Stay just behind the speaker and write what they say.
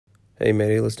Hey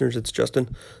Mayday listeners, it's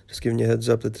Justin. Just giving you a heads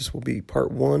up that this will be part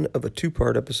one of a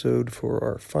two-part episode for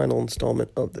our final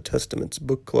installment of the Testaments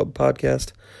Book Club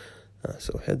podcast.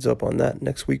 So heads up on that.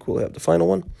 Next week we'll have the final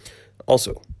one.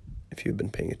 Also, if you've been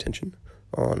paying attention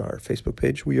on our Facebook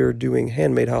page, we are doing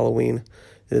Handmade Halloween.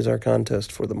 It is our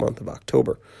contest for the month of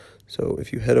October. So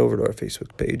if you head over to our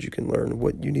Facebook page, you can learn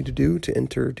what you need to do to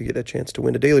enter to get a chance to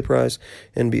win a daily prize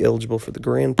and be eligible for the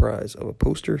grand prize of a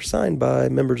poster signed by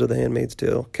members of The Handmaid's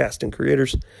Tale cast and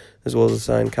creators, as well as a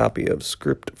signed copy of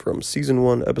script from Season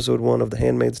 1, Episode 1 of The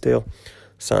Handmaid's Tale,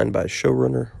 signed by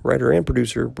showrunner, writer, and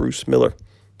producer Bruce Miller.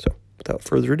 So without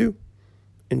further ado,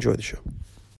 enjoy the show.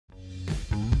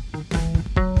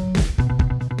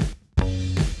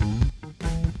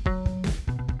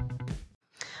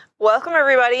 Welcome,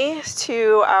 everybody,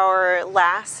 to our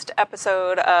last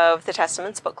episode of the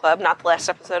Testaments Book Club. Not the last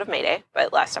episode of Mayday,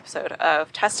 but last episode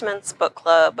of Testaments Book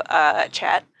Club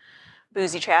chat,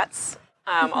 boozy chats.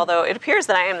 Although it appears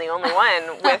that I am the only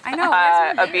one with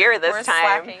a beer this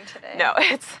time. Slacking today. No,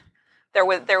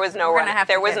 there was no run out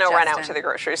to the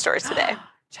grocery stores today.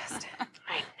 Justin.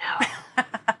 I know.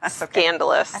 That's okay.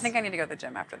 Scandalous. I think I need to go to the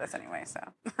gym after this anyway, so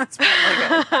that's probably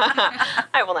good.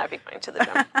 I will not be going to the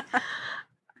gym.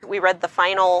 We read the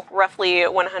final roughly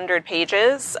 100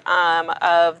 pages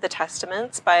of the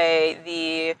Testaments by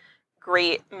the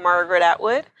great Margaret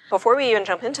Atwood. Before we even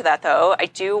jump into that, though, I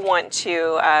do want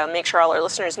to make sure all our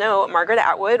listeners know Margaret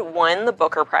Atwood won the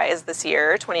Booker Prize this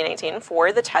year, 2019,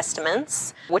 for the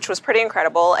Testaments, which was pretty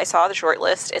incredible. I saw the short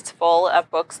list. It's full of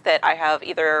books that I have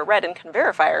either read and can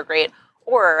verify are great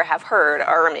or have heard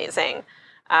are amazing.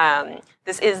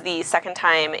 This is the second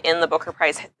time in the Booker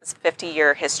Prize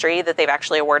 50-year history that they've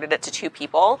actually awarded it to two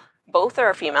people. Both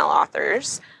are female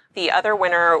authors. The other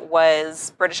winner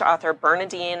was British author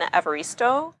Bernardine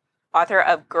Evaristo, author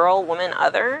of Girl, Woman,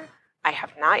 Other. I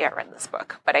have not yet read this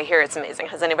book, but I hear it's amazing.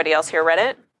 Has anybody else here read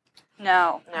it?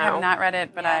 No. I have not read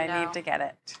it, but I need to get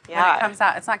it. Yeah. When it comes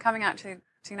out, it's not coming out to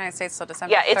the United States till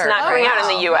December 3rd. Yeah, it's not coming out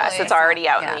in the U.S. Really? It's already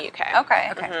out in the U.K. Okay.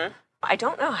 Mm-hmm. I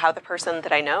don't know how the person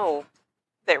that I know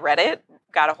that read it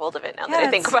got a hold of it now that I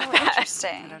think about that.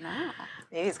 Interesting. I don't know.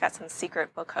 Maybe he's got some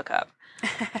secret book hookup.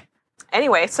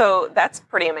 Anyway, so that's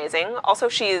pretty amazing. Also,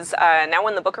 she's now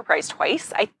won the Booker Prize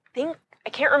twice. I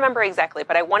can't remember exactly,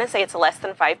 but I want to say it's less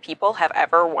than 5 people have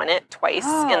ever won it twice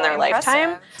in their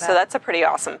lifetime. So that's a pretty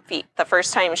awesome feat. The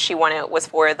first time she won it was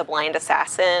for The Blind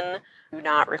Assassin. I do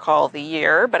not recall the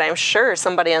year, but I'm sure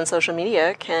somebody on social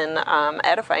media can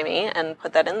edify me and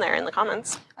put that in there in the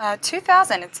comments.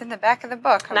 2000. It's in the back of the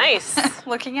book. Nice. I'm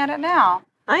looking at it now.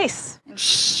 Nice. And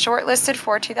shortlisted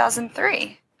for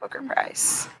 2003 Booker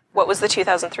Prize. What was the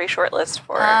 2003 shortlist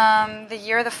for? The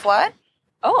Year of the Flood.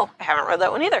 Oh, I haven't read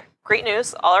that one either. Great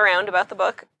news all around about the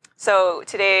book. So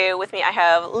today with me I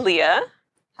have Leah.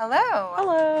 Hello.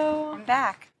 Hello. I'm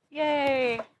back.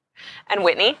 Yay. And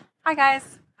Whitney. Hi,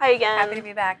 guys. Hi again. Happy to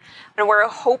be back. And we're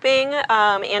hoping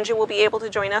Angie will be able to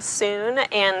join us soon.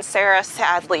 And Sarah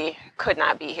sadly could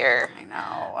not be here. I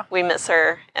know. We miss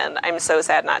her, and I'm so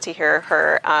sad not to hear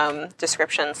her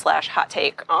description / hot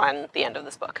take on the end of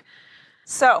this book.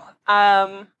 So,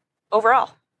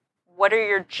 overall, what are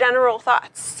your general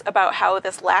thoughts about how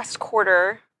this last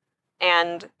quarter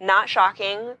and not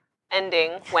shocking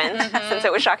ending went, since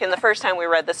it was shocking the first time we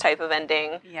read this type of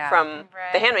ending from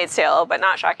The Handmaid's Tale, but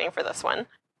not shocking for this one?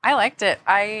 I liked it.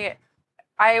 I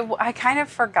kind of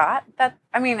forgot that.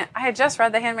 I mean, I had just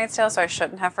read The Handmaid's Tale, so I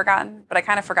shouldn't have forgotten. But I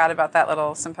kind of forgot about that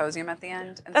little symposium at the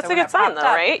end. And that's a good sign, though,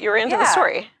 right? You were into the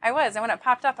story. I was, and when it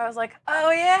popped up, I was like,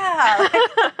 "Oh yeah,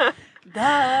 like,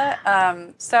 duh."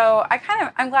 So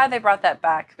I'm glad they brought that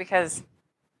back because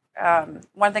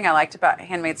one thing I liked about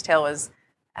Handmaid's Tale was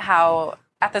how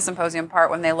at the symposium part,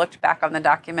 when they looked back on the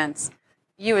documents,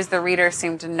 you as the reader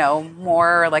seemed to know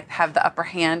more, like have the upper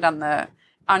hand on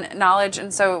knowledge.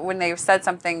 And so when they said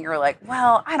something, you were like,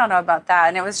 well, I don't know about that.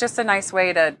 And it was just a nice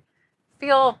way to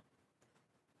feel,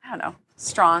 I don't know,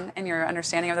 strong in your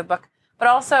understanding of the book, but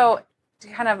also to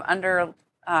kind of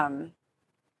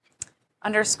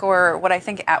underscore what I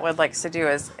think Atwood likes to do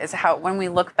is how when we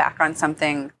look back on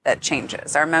something that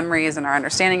changes, our memories and our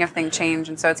understanding of things change.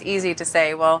 And so it's easy to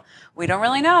say, well, we don't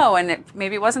really know, and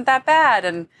maybe it wasn't that bad.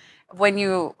 And when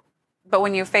you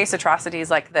face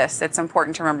atrocities like this, it's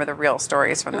important to remember the real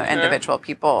stories from the individual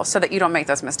people so that you don't make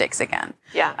those mistakes again.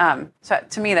 Yeah. So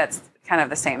to me, that's kind of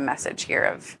the same message here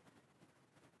of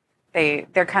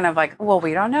they're kind of like, well,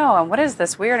 we don't know. And what is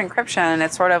this weird encryption? And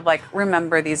it's sort of like,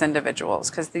 remember these individuals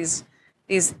because these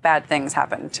bad things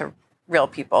happen to real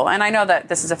people. And I know that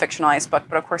this is a fictionalized book,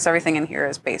 but of course everything in here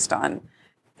is based on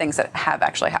things that have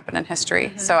actually happened in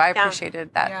history. So I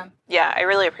appreciated that. Yeah. Yeah, I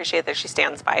really appreciate that she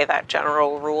stands by that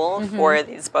general rule for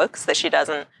these books, that she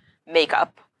doesn't make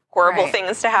up horrible Right.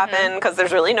 things to happen, because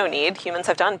there's really no need. Humans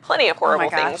have done plenty of horrible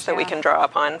gosh, things that we yeah. can draw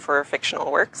upon for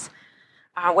fictional works.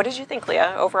 What did you think,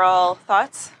 Leah? Overall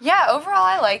thoughts? Yeah, overall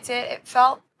I liked it. It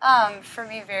felt, for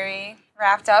me, very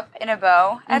wrapped up in a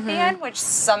bow at the end, which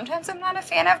sometimes I'm not a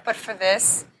fan of, but for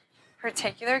this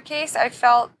particular case, I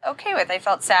felt okay with. I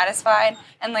felt satisfied.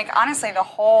 And, like, honestly, the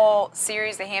whole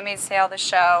series, The Handmaid's Tale, the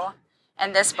show,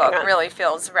 and this book really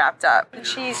feels wrapped up. The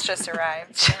cheese just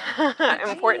arrived. So.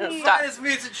 Important stuff.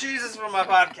 meats and cheeses for my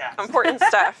podcast. Important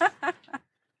stuff.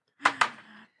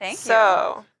 Thank you.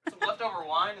 So, Some leftover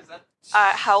wine, is that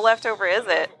how leftover is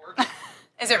it?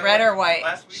 Is it red or white?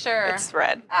 last week? Sure. It's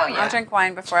red. Oh, yeah. I'll drink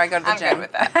wine before I go to the I'm gym. good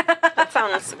with that. That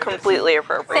sounds completely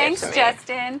appropriate Thanks, to me.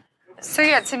 Justin. So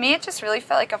yeah, to me it just really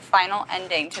felt like a final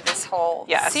ending to this whole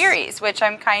Yes. series, which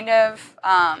I'm kind of,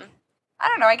 I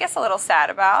don't know, I guess a little sad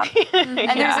about. And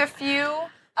there's a few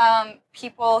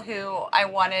people who I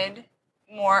wanted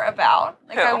more about.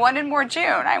 Like Who? I wanted more June.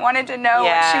 I wanted to know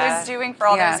what she Yeah. was doing for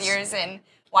all Yes. those years and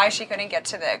why she couldn't get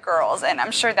to the girls. And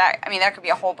I'm sure that, I mean, that could be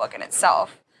a whole book in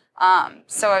itself.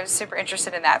 So I was super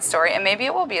interested in that story, and maybe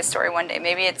it will be a story one day.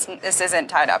 Maybe this isn't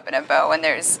tied up in a bow, and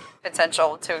there's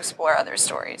potential to explore other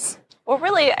stories. Well,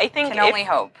 really, I think Can only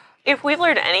hope. if we've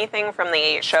learned anything from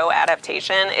the show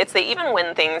adaptation, it's that even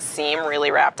when things seem really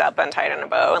wrapped up and tied in a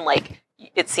bow, and like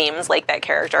it seems like that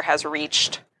character has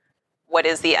reached what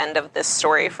is the end of this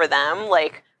story for them,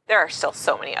 like there are still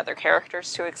so many other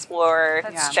characters to explore.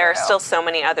 That's There are true. still so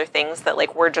many other things that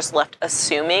like we're just left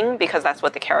assuming because that's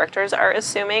what the characters are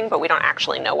assuming, but we don't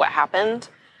actually know what happened.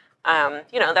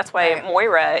 That's why Right.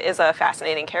 Moira is a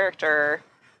fascinating character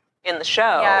in the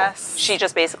show. Yes. She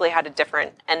just basically had a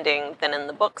different ending than in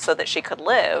the book so that she could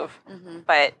live.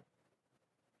 But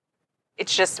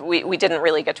it's just we didn't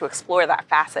really get to explore that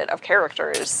facet of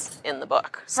characters in the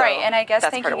book. So Right, and I guess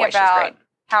that's part thinking of why she's about great.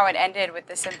 how it ended with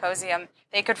the symposium,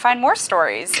 they could find more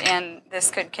stories, and this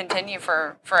could continue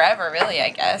for forever, really, I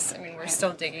guess. I mean, we're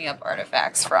still digging up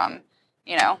artifacts from,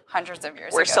 hundreds of years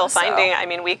ago. We're still so- finding. I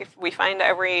mean, we find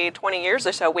every 20 years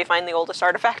or so we find the oldest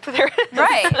artifact there is.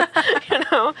 Right.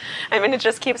 I mean, it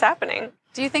just keeps happening.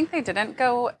 Do you think they didn't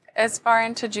go as far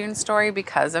into June's story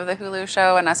because of the Hulu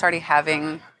show and us already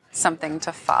having something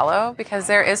to follow? Because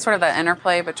there is sort of that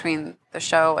interplay between the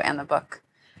show and the book.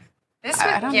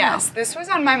 I don't know. This was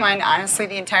on my mind, honestly,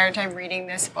 the entire time reading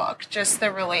this book. Just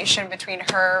the relation between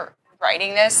her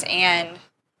writing this and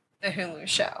the Hulu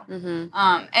show.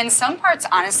 And some parts,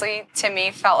 honestly, to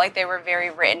me, felt like they were very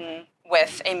written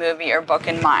with a movie or book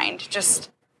in mind. Just,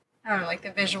 I don't know, like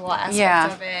the visual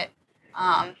aspect of it.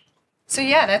 So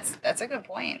yeah, that's a good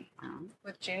point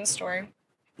with June's story.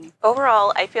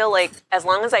 Overall, I feel like as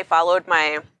long as I followed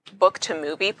my book to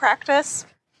movie practice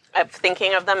of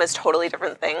thinking of them as totally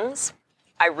different things,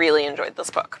 I really enjoyed this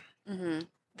book.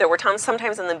 There were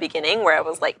sometimes in the beginning where I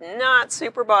was like not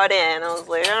super bought in. I was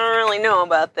like, I don't really know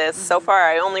about this. So far,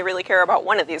 I only really care about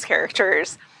one of these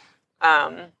characters.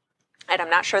 And I'm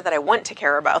not sure that I want to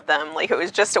care about them. Like it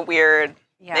was just a weird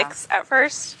mix at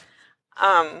first.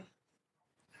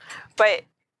 But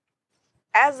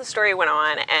as the story went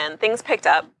on and things picked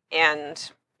up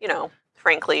and,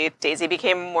 frankly, Daisy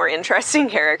became a more interesting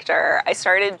character, I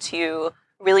started to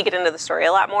really get into the story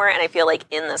a lot more. And I feel like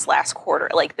in this last quarter,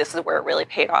 like this is where it really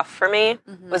paid off for me.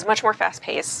 It was much more fast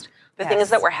paced. The things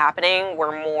that were happening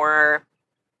were more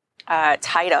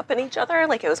tied up in each other.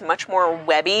 Like it was much more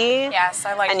webby. Yes,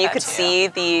 I like that. And you could too. see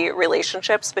the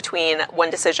relationships between one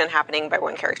decision happening by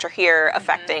one character here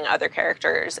affecting other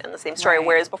characters in the same story. Right.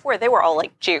 Whereas before they were all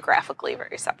like geographically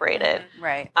very separated.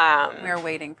 Right. We were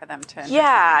waiting for them to.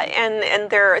 Yeah, and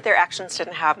their actions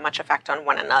didn't have much effect on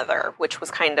one another, which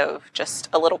was kind of just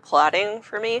a little plotting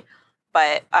for me.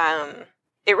 But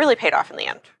it really paid off in the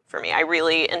end for me. I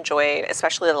really enjoyed,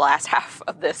 especially the last half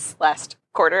of this last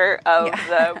quarter of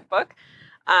the book.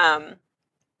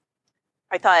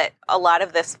 I thought a lot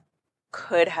of this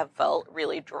could have felt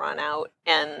really drawn out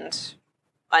and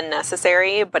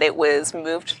unnecessary, but it was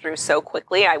moved through so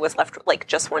quickly. I was left like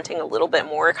just wanting a little bit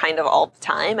more kind of all the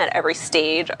time at every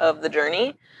stage of the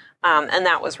journey. And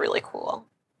that was really cool.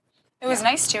 It was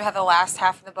nice too how the last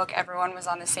half of the book everyone was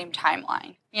on the same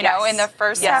timeline. You know, in the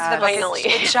first half of the book, finally.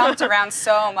 it jumped around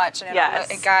so much, and Yes.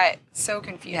 it got so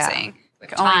confusing with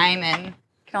time and.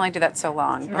 Can only do that so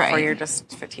long before Right. you're just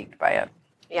fatigued by it.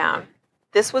 Yeah.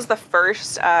 This was the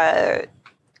first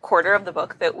quarter of the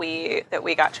book that we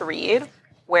got to read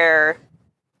where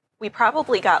we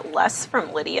probably got less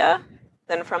from Lydia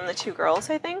than from the two girls,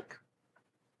 I think.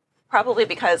 probably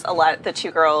because the two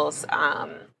girls,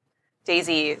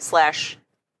 Daisy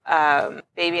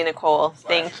 / Baby Nicole,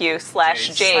 thank you,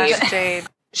 / Jade. Jade.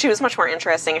 She was much more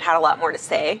interesting and had a lot more to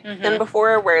say than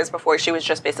before, whereas before she was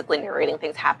just basically narrating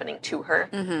things happening to her.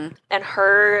 And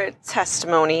her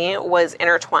testimony was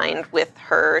intertwined with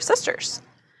her sisters.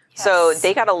 Yes. So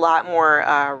they got a lot more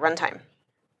runtime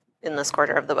in this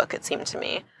quarter of the book, it seemed to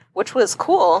me, which was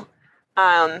cool.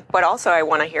 But also I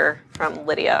want to hear from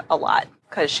Lydia a lot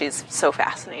because she's so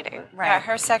fascinating. Right. Yeah,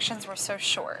 her sections were so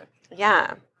short.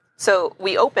 Yeah. So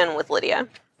we open with Lydia,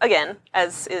 again,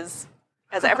 as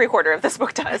every quarter of this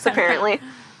book does, apparently.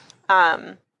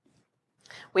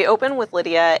 We open with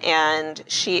Lydia, and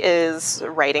she is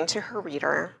writing to her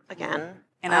reader again.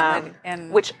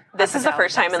 Which this is the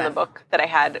first time in the book that I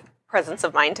had presence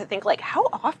of mind to think, like, how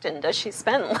often does she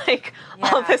spend,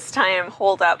 all this time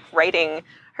holed up writing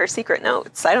her secret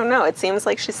notes? I don't know. It seems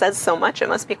like she says so much. It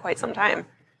must be quite some time.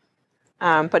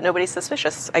 But nobody's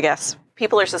suspicious, I guess.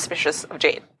 People are suspicious of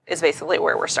Jade, is basically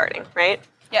where we're starting, right?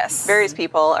 Yes. Various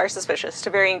people are suspicious to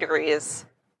varying degrees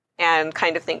and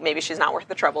kind of think maybe she's not worth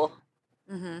the trouble.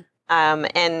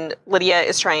 And Lydia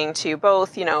is trying to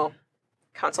both,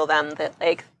 counsel them that,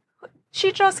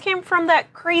 she just came from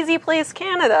that crazy place,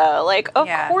 Canada. Of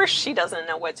course she doesn't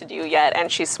know what to do yet,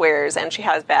 and she swears, and she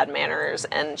has bad manners,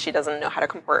 and she doesn't know how to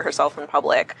comport herself in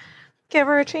public. Give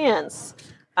her a chance.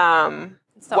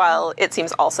 While it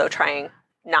seems also trying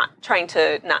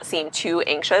to not seem too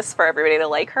anxious for everybody to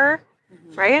like her,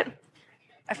 right?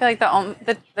 I feel like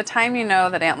the time you know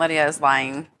that Aunt Lydia is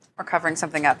lying or covering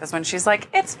something up is when she's like,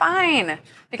 it's fine.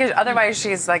 Because otherwise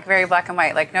she's very black and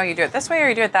white. No, you do it this way or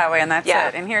you do it that way, and that's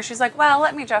it. And here she's like, well,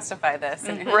 let me justify this.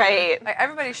 And right.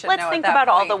 Everybody should Let's know think at that about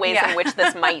all point. the ways in which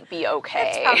this might be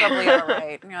okay. It's probably all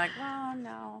right. And you're like, well,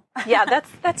 no. Yeah,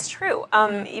 that's true.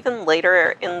 Even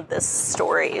later in this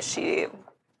story, she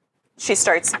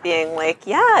starts being like,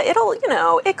 yeah,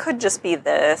 it could just be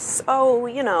this. Oh,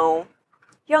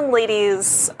 young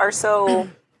ladies are so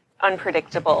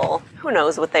unpredictable. Who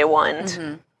knows what they want?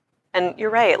 And you're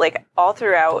right. All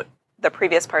throughout the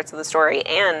previous parts of the story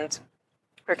and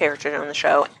her characters on the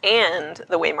show and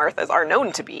the way Martha's are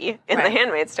known to be in The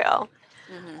Handmaid's Tale.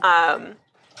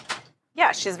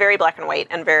 Yeah, she's very black and white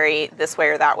and very this way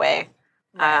or that way.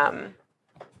 And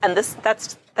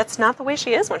that's not the way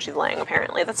she is when she's lying,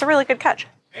 apparently. That's a really good catch.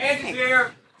 Angie's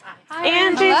here. Hi,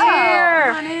 Angie's hello.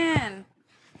 here. Come on in.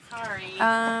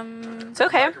 Sorry. It's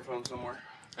okay. Microphone somewhere.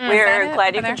 We're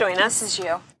glad you could join This us. is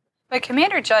you. But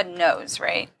Commander Judd knows,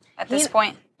 right? At this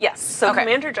point? Yes. So Okay.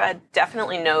 Commander Judd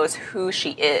definitely knows who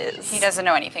she is. He doesn't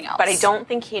know anything else. But I don't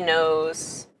think he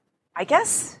knows. I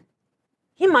guess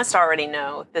he must already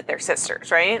know that they're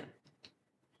sisters, right?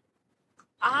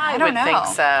 I don't would think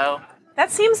know. so.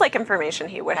 That seems like information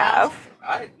he would have.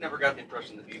 I never got the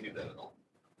impression that he knew that at all.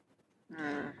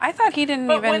 I thought he didn't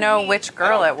But even when know he- which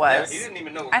girl it was. Yeah, he didn't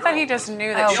even know what I thought girl he it just was.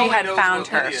 knew Oh. that He she only had knows found what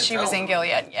her. Lydia She was told in him.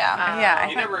 Gilead, yeah. Yeah,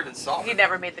 He never even saw her. He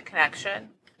never made the connection.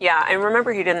 Yeah, I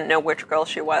remember he didn't know which girl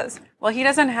she was. Well, he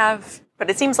doesn't have. But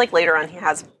it seems like later on he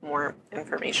has more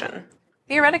information.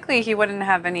 Theoretically, he wouldn't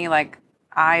have any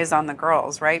eyes on the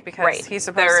girls, right? Because Right. he's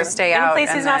supposed They're to stay in a out. place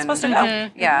and he's not then- supposed to go.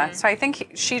 Yeah. So I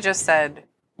think she just said,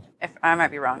 if I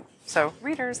might be wrong. So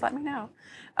readers, let me know.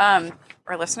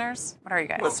 Or listeners, what are you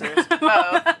guys? Listeners. Both.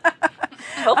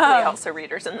 Hopefully also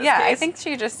readers in this Yeah, case. I think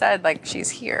she just said she's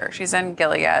here. She's in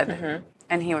Gilead,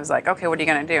 and he was like, "Okay, what are you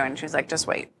gonna do?" And she's like, "Just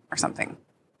wait," or something.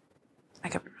 I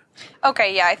could be wrong.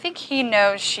 Okay, yeah, I think he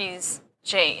knows she's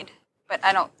Jade, but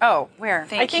I don't Oh, where?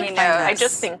 think, I think he knows. I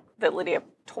just think that Lydia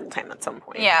told him at some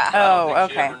point. Yeah. I don't Oh,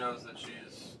 think she okay. ever knows that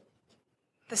she's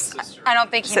sister. I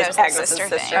don't think he knows the Agnes's sister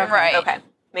sister. thing. Right. Okay.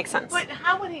 Makes sense. But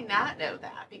how would he not know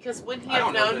that? Because wouldn't he I have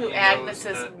don't know known that who he knows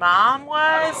Agnes's that- mom I don't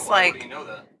was? know. Why would he know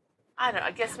that? I don't know.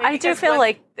 I guess maybe I do because feel what-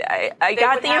 like I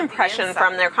got would the have the impression insight.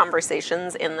 from their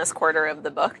conversations in this quarter of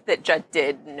the book that Judd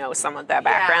did know some of that Yeah,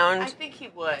 background. I think he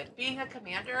would. Being a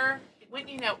commander, wouldn't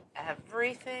you know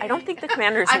everything? I don't think the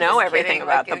commanders I'm know just everything kidding,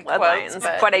 about like, the in quotes,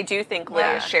 bloodlines, but- I do think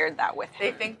Lydia Yeah. shared that with They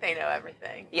him. think they know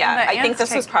everything. Yeah, And the I think ants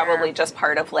this was take care. probably just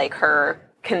part of her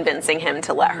convincing him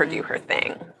to let her do her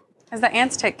thing. Because the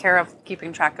ants take care of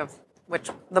keeping track of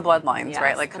the bloodlines,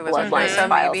 right? Yes, who the was bloodlines so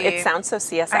files. maybe- It sounds so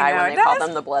CSI I know, when it they call does.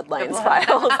 them the bloodlines The blood-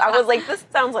 files. I was like, this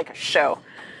sounds like a show.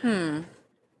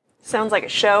 Sounds like a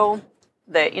show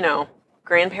that,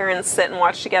 grandparents sit and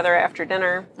watch together after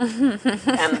dinner, and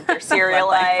they're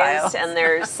serialized, files. and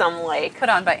there's some put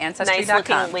on by Ancestry.com. nice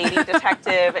looking lady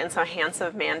detective and some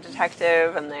handsome man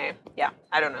detective, and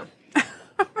I don't know.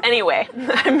 Anyway,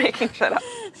 I'm making shit up.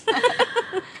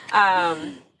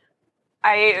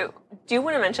 I do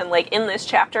want to mention, like, in this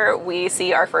chapter, we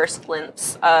see our first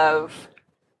glimpse of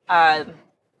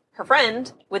her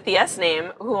friend with the S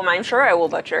name, whom I'm sure I will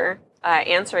butcher,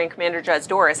 answering Commander Judd's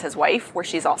door as his wife, where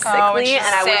she's all sickly. she's And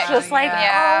I was sick. just like,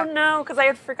 Yeah. oh no, because I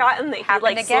had forgotten that he, Happened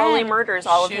like, again. slowly murders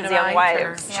all of his young Shunammite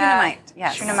wives. or- Shunammite.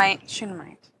 Yes. Shunammite.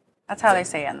 Shunammite. That's how they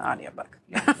say it in the audiobook.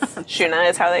 Shuna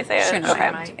is how they say it.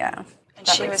 Shunammite. Okay. Yeah. And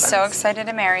That she makes was sense. so excited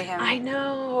to marry him. I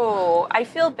know. I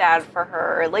feel bad for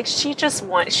her. Like, she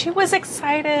was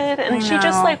excited, and she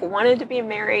just, know. like, wanted to be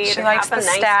married She and likes have a the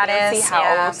nice status, fancy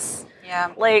yeah. house.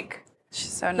 Yeah. Like,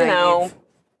 She's so you naive. know,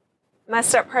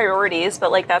 messed up priorities,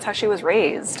 but, like, that's how she was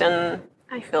raised, and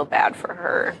I feel bad for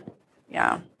her.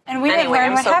 Yeah. And we didn't Anyway, learn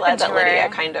I'm what so glad happened that to Lydia her.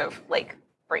 kind of, like,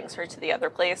 brings her to the other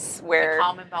place where...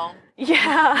 Calm and balm.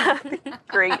 Yeah.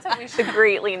 The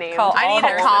greatly named... Call I need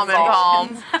a Calm calm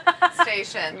and and balm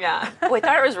station. Yeah. Well, I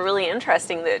thought it was really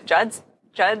interesting that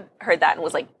Judd heard that and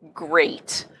was like,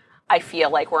 great. I feel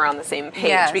like we're on the same page,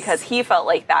 Yes. because he felt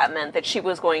like that meant that she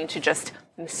was going to just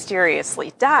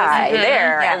mysteriously die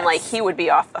there, and Yes. like he would be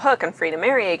off the hook and free to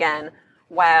marry again,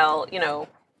 while, you know,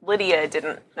 Lydia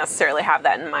didn't necessarily have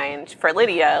that in mind. For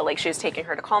Lydia, like, she was taking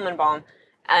her to Calm and Balm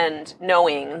and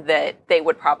knowing that they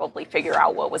would probably figure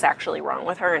out what was actually wrong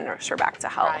with her and nurse her back to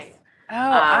health. Right. Oh,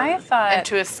 I thought. And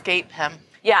to escape him.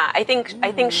 Yeah, I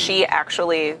think she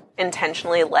actually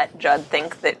intentionally let Judd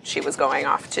think that she was going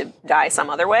off to die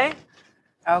some other way.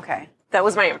 Okay. That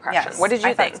was my impression. Yes. What did you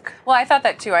I thought- think? Well, I thought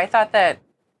that too. I thought that.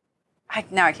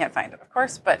 Now I can't find it, of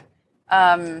course, but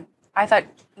I thought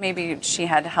maybe she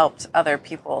had helped other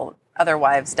people, other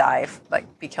wives die,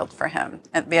 like be killed for him.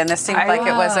 And this seemed like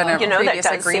it was in a You know, that previous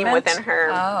does seem agreement. within her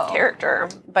Oh. character.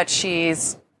 But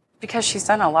because she's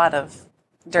done a lot of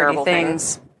dirty Terrible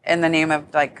things in the name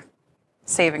of like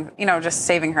saving, just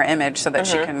saving her image so that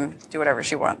she can do whatever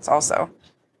she wants also.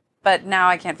 But now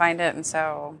I can't find it, and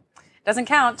so it doesn't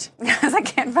count because I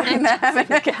can't find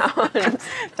that.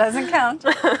 Doesn't count.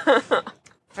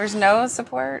 There's no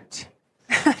support.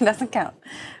 Doesn't count.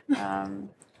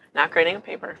 Not grading a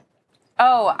paper.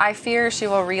 Oh, I fear she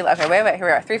will Okay, wait. Here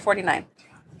we are. 349.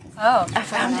 Oh, I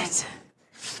found it.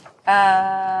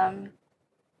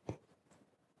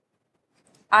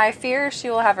 I fear she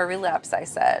will have a relapse, I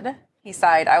said. He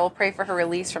sighed. I will pray for her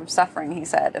release from suffering, he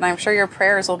said, and I'm sure your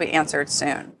prayers will be answered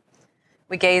soon.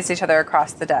 We gazed each other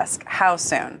across the desk. How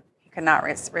soon? He could not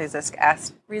resist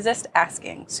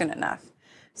asking soon enough.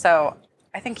 So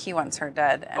I think he wants her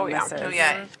dead. And Oh, yeah. this is Oh,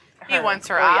 yeah. He her. wants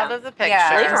her Oh, out yeah. of the picture.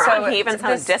 Yeah. Later So on, he even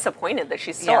sounds this- disappointed that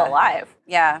she's still Yeah. alive.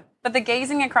 Yeah. But the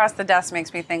gazing across the desk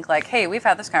makes me think like, hey, we've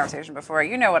had this conversation before.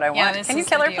 You know what I want. this Can you is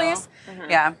kill the her, deal. please?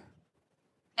 Yeah.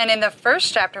 And in the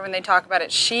first chapter, when they talk about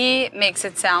it, she makes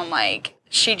it sound like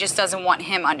she just doesn't want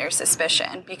him under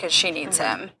suspicion because she needs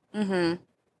him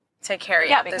to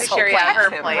carry out this because whole she plan.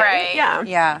 protects him, Right. Yeah.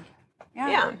 Yeah.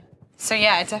 Yeah. So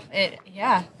yeah,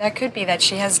 that could be that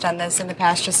she has done this in the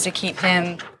past just to keep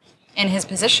him in his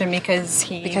position because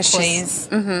she's- plays.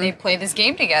 They play this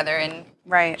game together, and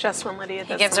Right. Just when Lydia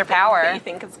does gives her something power. that you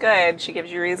think is good, she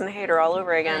gives you reason to hate her all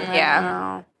over again.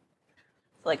 yeah.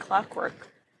 It's like clockwork.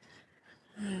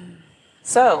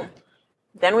 So,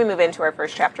 then we move into our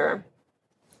first chapter,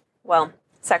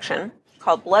 section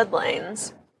called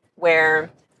Bloodlines,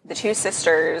 where the two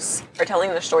sisters are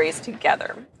telling their stories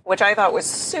together, which I thought was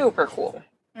super cool.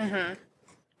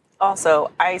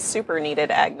 Also, I super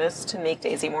needed Agnes to make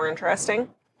Daisy more interesting.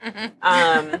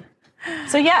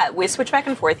 So yeah, we switch back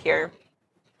and forth here.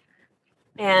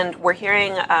 And we're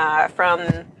hearing from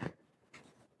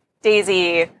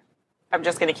Daisy. I'm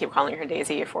just going to keep calling her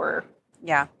Daisy for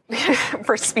Yeah.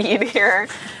 for speed here,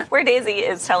 where Daisy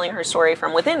is telling her story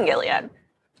from within Gilead,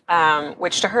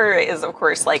 which to her is, of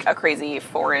course, like a crazy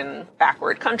foreign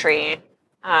backward country.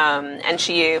 And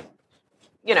she,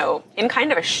 in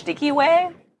kind of a shticky way,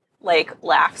 like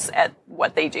laughs at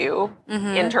what they do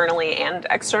internally and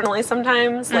externally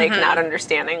sometimes, like not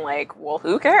understanding, like, well,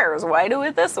 who cares? Why do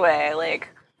it this way? Like,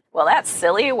 well, that's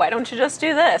silly. Why don't you just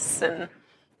do this? And,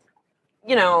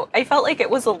 I felt like it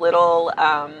was a little,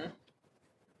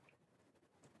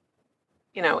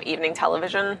 evening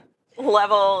television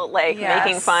level, like Yes.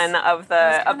 making fun of It was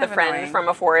the kind of friend annoying. from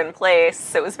a foreign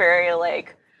place. It was very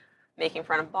like making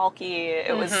fun of Balky.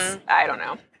 It was, I don't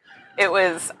know. It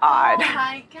was odd. Oh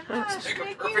my gosh. Make a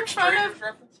making perfect fun of- strangers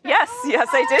reference. Yes,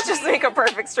 I did just make a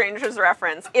perfect strangers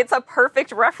reference. It's a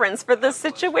perfect reference for this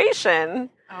situation.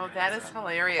 Oh, that is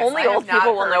hilarious. Only I have old not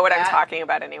people will heard know what I'm that. talking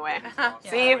about anyway.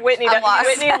 See, Yeah. Whitney I'm lost.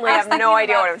 and Lee have no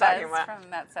idea what I'm talking about. From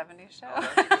that 70s show.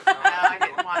 No, I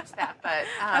didn't watch that, but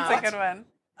That's a good one.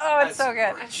 Oh, it's so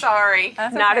good. I'm sorry.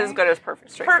 That's Not okay. as good as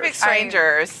Perfect Strangers. Perfect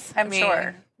strangers. I'm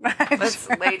sure. That's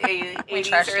late 80s,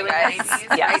 trust you early guys.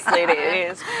 90s. Yes, late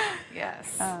 80s.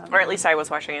 Yes. Or at least I was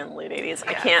watching it in the late 80s.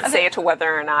 I Yeah. can't say to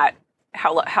whether or not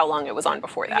how long it was on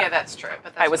before that. Yeah, that's true.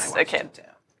 But that's I was when a watched kid. it, too.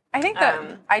 I think that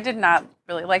I did not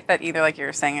really like that either. Like you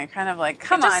were saying, I kind of like,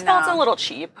 come it just on felt now. a little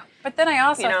cheap. But then I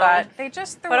also you know? thought they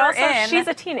just threw But her also, in. she's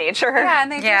a teenager. Yeah, and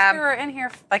they Yeah. just threw her in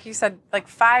here, like you said, like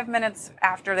 5 minutes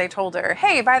after they told her,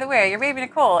 hey, by the way, you're baby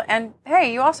Nicole, and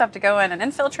hey, you also have to go in and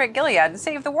infiltrate Gilead and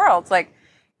save the world. Like,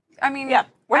 I mean, Yeah.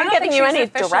 We're I not don't giving think you she's any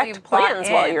officially direct bought plans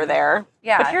while in. you're there.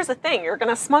 Yeah. But here's the thing, you're going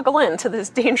to smuggle into this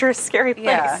dangerous, scary place.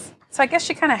 Yeah. So I guess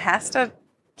she kind of has to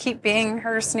keep being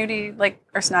her snooty, like,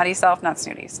 or snotty self, not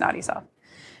snooty, snotty self.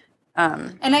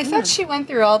 And I thought she went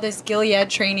through all this Gilead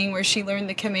training where she learned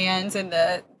the commands and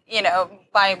the,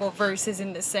 Bible verses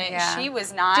and the sayings. Yeah. She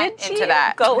was not Did she into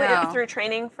that. go No. through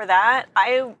training for that?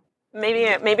 Maybe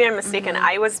I'm mistaken.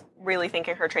 I was really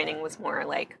thinking her training was more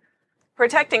like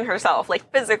protecting herself,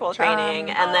 like physical training,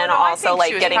 and then no, I also think like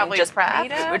she was getting probably just prepped.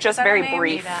 Ada? just Is that very her name?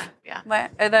 brief. Yeah.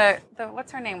 The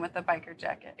what's her name with the biker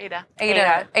jacket? Ada.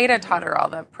 Ada taught her all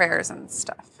the prayers and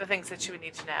stuff. The things that she would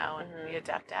need to know and be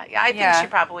adept at. Yeah, I think Yeah. she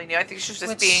probably knew. I think she was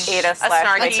just Which- being Ada a / my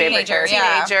snarky favorite teenager, character.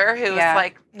 yeah. teenager who Yeah. was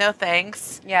like, no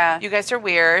thanks. Yeah. You guys are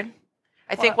weird.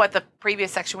 I think Well- what the previous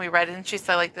section we read, and she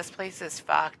said, like, this place is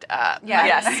fucked up. Yeah.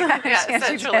 Yes. Yeah, She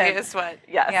essentially did. is what.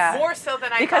 Yes. Yeah. More so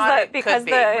than I Because thought it because could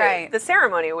be. Right. the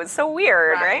ceremony was so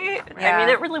weird, Right. right? Yeah. I mean,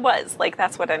 it really was. Like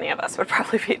that's what any of us would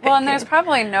probably be thinking. Well, and there's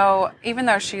probably no, even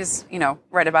though she's,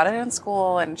 read about it in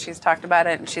school and she's talked about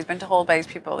it and she's been told by these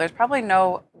people, there's probably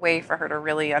no way for her to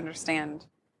really understand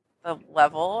the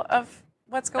level of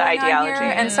what's going on here. ideology.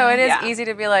 And so it is Yeah. easy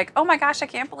to be like, oh my gosh, I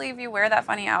can't believe you wear that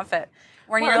funny outfit.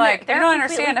 When Well, you're and like, they're you don't a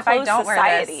understand if completely I don't closed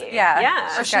wear this. society. Yeah. Yeah.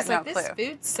 Or She's she's got like, no this clue.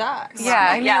 food sucks.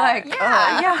 Yeah, and Yeah. you're like, Yeah.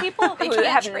 oh, yeah. people They who can't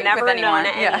have trade never with known anyone.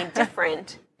 any Yeah.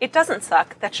 different, it doesn't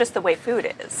suck. That's just the way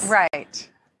food is. Right.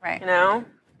 Right. You know?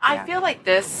 I Yeah. feel like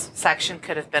this section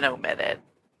could have been omitted.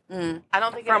 I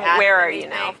don't think From it added where are you anything.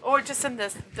 now? Or just in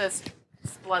this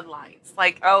bloodlines.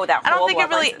 Like, Oh, that I don't whole think it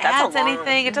really bloodline- that's a adds long-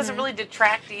 anything. It doesn't really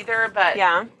detract either, but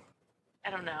Yeah. I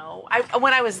don't know.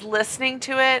 When I was listening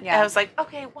to it, Yeah. I was like,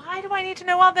 okay, why do I need to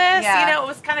know all this? Yeah. It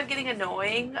was kind of getting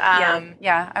annoying.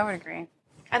 Yeah, I would agree.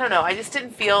 I don't know. I just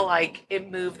didn't feel like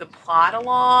it moved the plot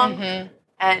along.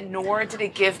 And nor did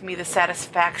it give me the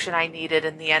satisfaction I needed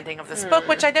in the ending of this book,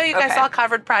 which I know you guys Okay. all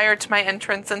covered prior to my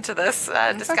entrance into this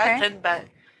discussion. But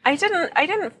I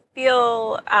didn't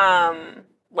feel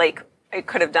like I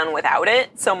could have done without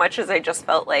it so much as I just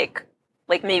felt like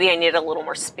maybe I needed a little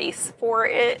more space for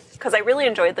it because I really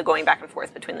enjoyed the going back and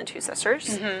forth between the two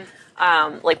sisters,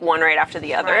 like one right after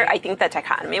the other. Right. I think that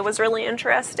dichotomy was really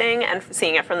interesting and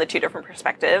seeing it from the two different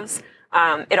perspectives.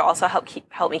 It also helped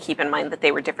me keep in mind that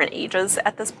they were different ages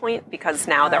at this point because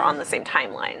now they're on the same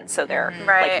timeline, so they're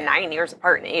Right. like 9 years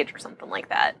apart in age or something like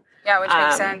that. Yeah, which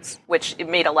makes sense. Which it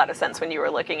made a lot of sense when you were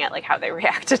looking at like how they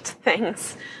reacted to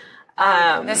things.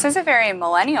 This is a very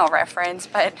millennial reference,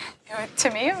 but to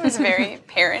me it was very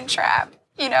Parent Trap,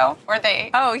 where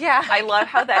they Oh, yeah. I love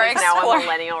how Or that is now a explore-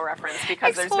 millennial reference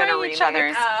because there's been a exploring remake. each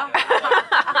other's.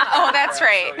 Oh, that's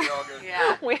right.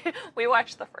 yeah. We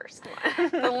watched the first one.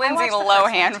 The Lindsay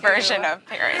Lohan version of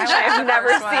Parent I Trap. have never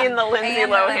seen the Lindsay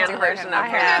And the Lohan Lindsay version Lohan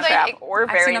of version. Parent They're Trap like- or I've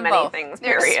very seen them many both. things,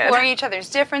 They're period. exploring each other's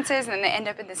differences, and then they end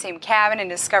up in the same cabin and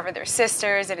discover they're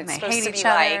sisters, and it's they supposed hate to be each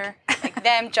other. like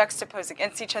them juxtaposed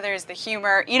against each other is the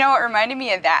humor. It reminded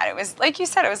me of that. It was like you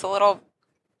said, it was a little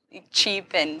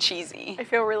cheap and cheesy. I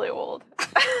feel really old.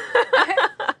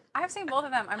 I've seen both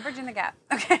of them. I'm bridging the gap.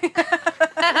 Okay.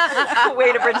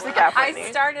 Way to bridge the gap, I Whitney.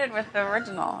 started with the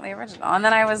original, and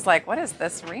then I was like, what is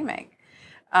this remake?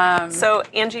 So,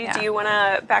 Angie, Yeah. do you want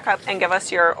to back up and give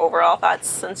us your overall thoughts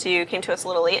since you came to us a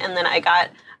little late? And then I got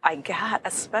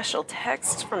a special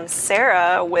text from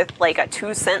Sarah with like a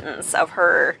 2-sentence of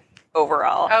her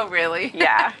overall. Oh, really?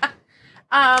 Yeah.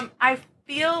 I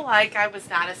feel like I was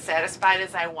not as satisfied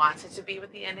as I wanted to be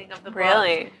with the ending of the book.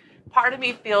 Really? Part of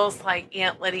me feels like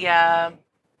Aunt Lydia.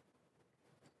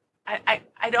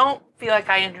 I don't feel like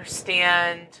I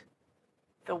understand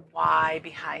the why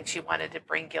behind she wanted to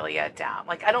bring Gilead down.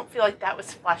 Like, I don't feel like that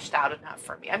was fleshed out enough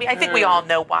for me. I mean, I think we all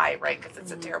know why, right? Because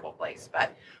it's a terrible place.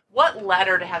 But what led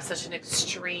her to have such an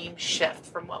extreme shift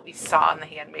from what we saw in The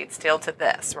Handmaid's Tale to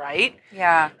this, right?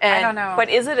 Yeah, I And- don't know. But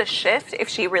is it a shift if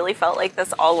she really felt like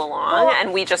this all along Well-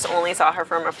 and we just only saw her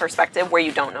from a perspective where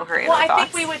you don't know her inner Well, I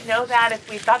thoughts? think we would know that if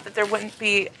we thought that there wouldn't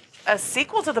be a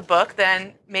sequel to the book,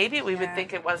 then maybe we would Yeah.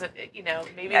 think it wasn't,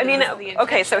 maybe I it mean, wasn't the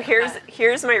okay, so intention,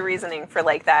 here's my reasoning for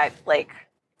like that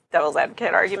devil's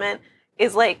advocate argument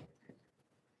is like,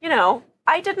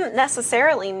 I didn't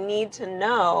necessarily need to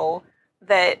know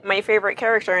that my favorite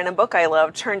character in a book I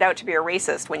loved turned out to be a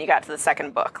racist when you got to the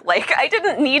second book. Like, I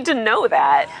didn't need to know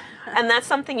that. And that's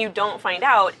something you don't find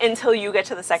out until you get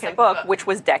to the second book, which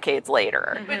was decades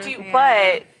later.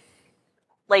 But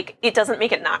like, it doesn't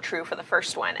make it not true for the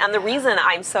first one. And the reason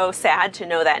I'm so sad to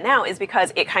know that now is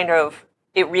because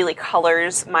it really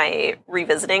colors my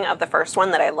revisiting of the first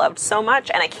one that I loved so much,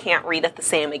 and I can't read it the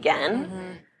same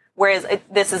again. Whereas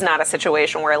this is not a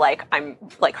situation where, like, I'm,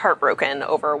 like, heartbroken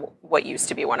over what used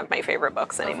to be one of my favorite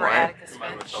books anymore. Atticus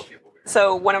Finch.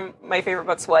 So one of my favorite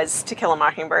books was To Kill a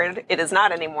Mockingbird. It is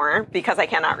not anymore because I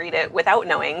cannot read it without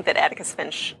knowing that Atticus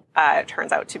Finch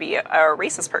turns out to be a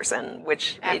racist person,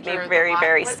 which made me very,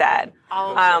 very sad.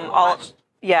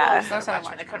 Yeah. Ghost Out of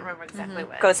Watchmen. I couldn't remember exactly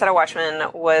what. Ghost Out of Watchmen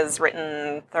was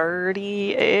written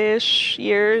 30-ish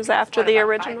years after the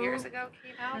original. 5 years ago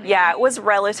came out? Yeah, it was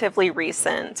relatively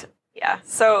recent. Yeah.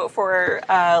 So for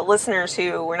listeners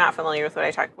who were not familiar with what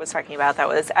I was talking about, that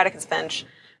was Atticus Finch,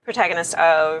 protagonist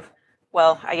of,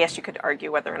 well, I guess you could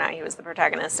argue whether or not he was the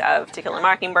protagonist of To Kill a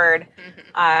Mockingbird.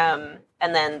 And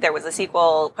then there was a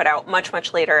sequel put out much,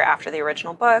 much later after the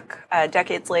original book,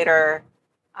 decades later.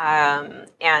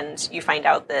 And you find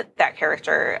out that that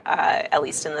character, at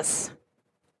least in this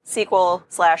sequel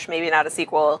 / maybe not a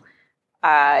sequel,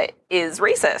 is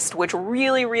racist, which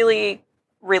really, really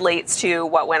relates to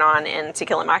what went on in To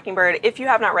Kill a Mockingbird. If you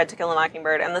have not read To Kill a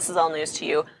Mockingbird, and this is all news to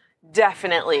you,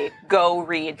 definitely go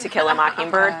read To Kill a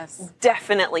Mockingbird. Yes.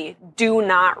 Definitely do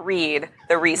not read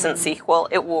the recent sequel.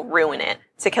 It will ruin it.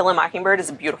 To Kill a Mockingbird is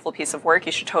a beautiful piece of work.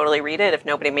 You should totally read it if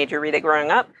nobody made you read it growing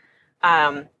up.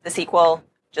 The sequel,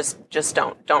 just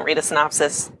don't read a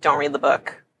synopsis. Don't read the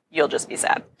book. You'll just be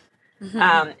sad.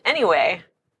 Anyway,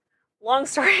 long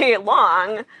story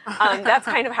long, that's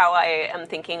kind of how I am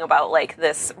thinking about, like,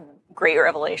 this great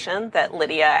revelation that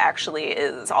Lydia actually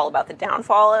is all about the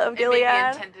downfall of Gilead.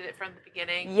 And maybe intended it from the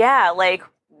beginning. Yeah, like,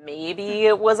 maybe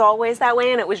it was always that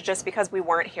way, and it was just because we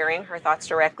weren't hearing her thoughts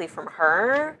directly from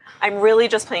her. I'm really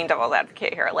just playing devil's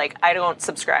advocate here. Like, I don't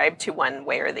subscribe to one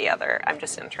way or the other. I'm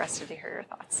just interested to hear your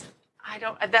thoughts.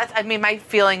 My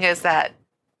feeling is that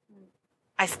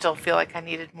I still feel like I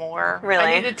needed more. Really?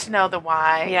 I needed to know the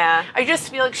why. Yeah. I just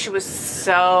feel like she was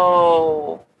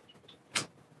so,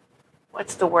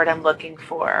 what's the word I'm looking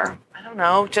for? I don't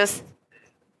know, just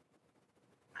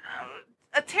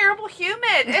a terrible human.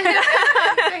 The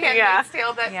Handmaid's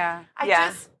Tale that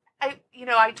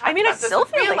I still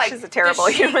feel like she's a terrible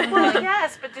human. Well,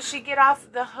 yes, but does she get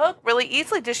off the hook really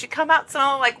easily? Does she come out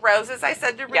smelling like roses? I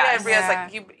said to Rhea, and Rhea's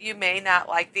like, you may not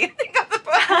like the ending of the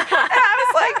book. And I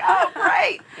was like, oh,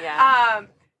 great. Yeah.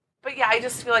 But yeah, I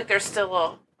just feel like there's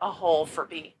still a hole for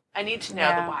me. I need to know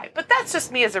the why. But that's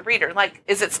just me as a reader. Like,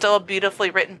 is it still a beautifully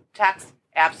written text?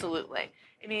 Absolutely.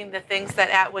 I mean, the things that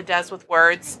Atwood does with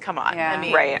words, come on. Yeah. I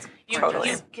mean, Right. you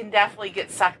Totally. can definitely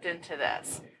get sucked into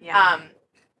this. Yeah.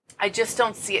 I just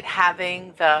don't see it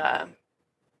having the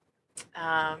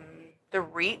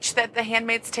reach that The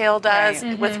Handmaid's Tale does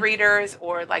with readers,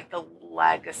 or like the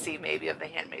legacy maybe of The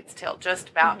Handmaid's Tale, just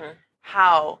about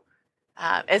how,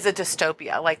 as a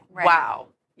dystopia, like, wow.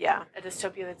 Yeah. A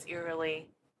dystopia that's eerily,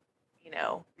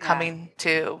 coming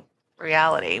to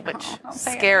reality, which is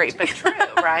scary, but true,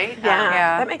 right?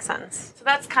 Yeah. That makes sense. So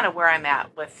that's kind of where I'm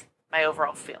at with my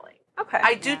overall feeling. Okay.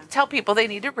 I do tell people they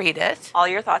need to read it. All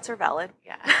your thoughts are valid.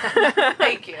 Yeah.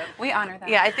 Thank you. We honor that.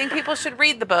 Yeah, I think people should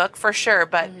read the book for sure,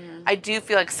 but I do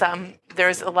feel like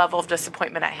there's a level of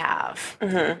disappointment I have.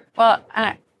 Well,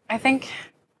 I think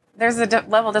there's a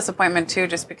level of disappointment too,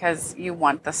 just because you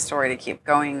want the story to keep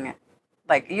going.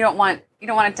 Like, you don't want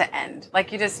it to end.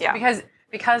 Like, you just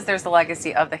because there's the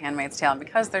legacy of The Handmaid's Tale, and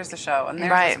because there's the show, and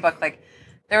there's this book. Like,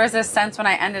 there was this sense when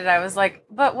I ended, I was like,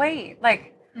 but wait, like,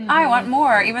 I want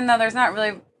more, even though there's not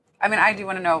really. I mean, I do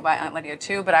want to know about Aunt Lydia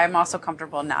too, but I'm also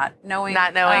comfortable not knowing.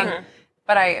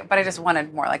 But I just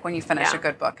wanted more. Like, when you finish a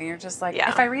good book and you're just like,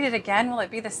 if I read it again, will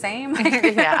it be the same?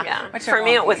 Which For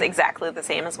me, it was exactly the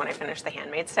same as when I finished The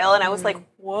Handmaid's Tale, and I was like,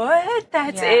 what?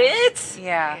 That's it?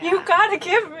 Yeah. You gotta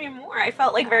give me more. I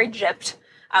felt like very gypped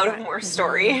out of more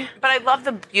story. But I love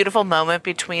the beautiful moment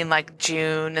between, like,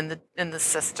 June and the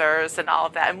sisters and all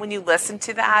of that. And when you listen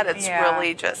to that, it's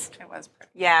really just. It was pretty.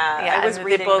 Yeah, I was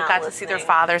reading. They both not got listening. to see their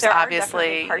fathers, there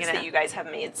obviously. Are parts that you guys have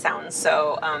made sound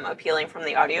so appealing from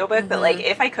the audiobook that, like,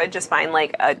 if I could just find,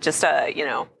 like,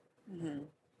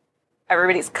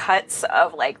 everybody's cuts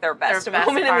of, like, their best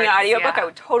moment in the audiobook, I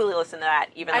would totally listen to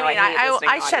that, even though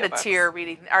I shed a tear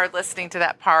reading or listening to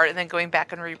that part and then going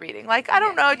back and rereading. Like, I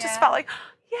don't know, it just felt like,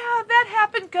 yeah, that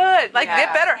happened good. Like, Yeah.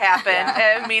 it better happen.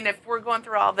 Yeah. I mean, if we're going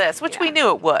through all this, which we Yeah. knew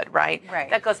it would, right? Right.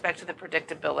 That goes back to the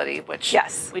predictability, which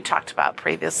Yes. we talked about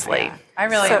previously. Yeah. I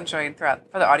really So- enjoyed for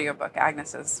the audiobook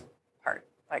Agnes's part.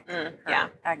 Like, her- yeah.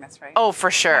 Agnes, right? Oh, for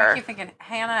I sure. keep thinking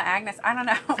Hannah, Agnes. I don't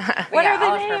know. But What yeah, are the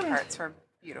all of her names? parts were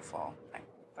beautiful. Like,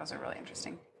 those are really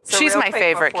interesting. So She's real my quick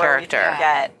favorite before we character.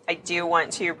 forget, I do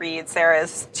want to read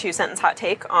Sarah's 2-sentence hot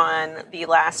take on the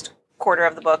last quarter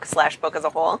of the book / book as a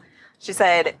whole. She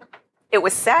said, "It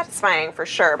was satisfying for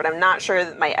sure, but I'm not sure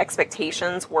that my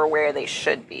expectations were where they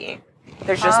should be.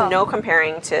 There's just no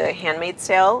comparing to Handmaid's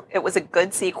Tale. It was a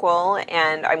good sequel,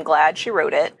 and I'm glad she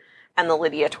wrote it. And the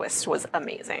Lydia twist was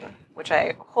amazing," which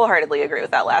I wholeheartedly agree with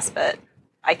that last bit.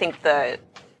 I think the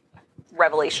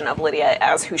revelation of Lydia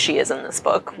as who she is in this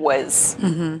book was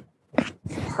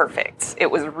perfect. It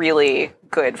was really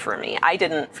good for me. I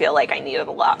didn't feel like I needed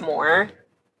a lot more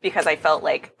because I felt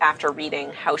like after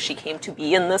reading how she came to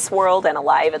be in this world and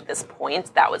alive at this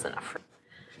point, that was enough for me.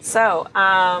 So,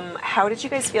 how did you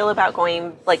guys feel about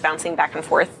going, like, bouncing back and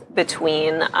forth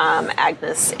between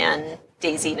Agnes and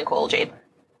Daisy, Nicole, Jade?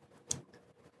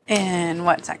 In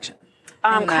what section?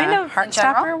 In Kind the of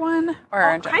Heartstopper one, or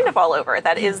in kind of all over.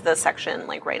 That is the section,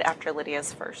 like, right after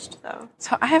Lydia's first, though.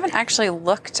 So I haven't actually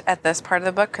looked at this part of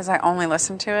the book because I only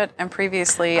listened to it, and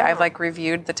previously I've like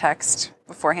reviewed the text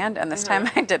beforehand, and this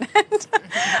time I didn't.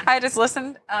 I just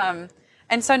listened,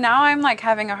 and so now I'm like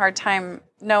having a hard time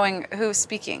knowing who's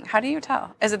speaking. How do you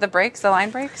tell? Is it the breaks, the line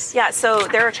breaks? Yeah, so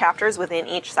there are chapters within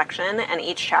each section, and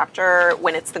each chapter,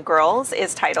 when it's the girls,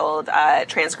 is titled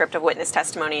Transcript of Witness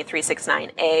Testimony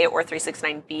 369A or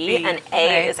 369B, and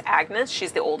A right. is Agnes.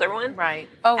 She's the older one. Right.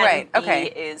 Oh, And right. B Okay.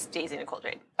 is Daisy Nicole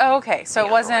Jade. Oh, okay. So it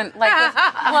younger wasn't like,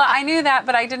 well, I knew that,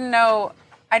 but I didn't know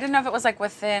if it was like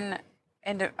within.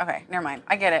 Okay, never mind.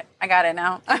 I get it. I got it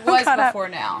now. It was before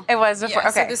now. It was before. Yeah,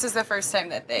 okay. So this is the first time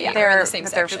that they They're- are in the same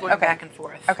that they're- section. Going Okay. back and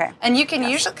forth. Okay. And you can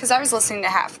usually, because I was listening to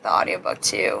half the audiobook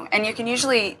too, and you can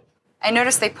usually, I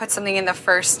noticed they put something in the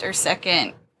first or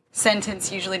second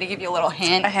sentence usually to give you a little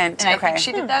hint. A hint, And I okay. think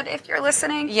she did that if you're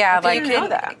listening. Yeah, But like- you know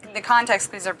that. the context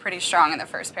clues are pretty strong in the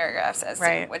first paragraphs as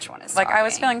Right. to which one is Like I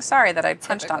was talking. feeling sorry that I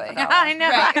punched on for Typically. that one. I know.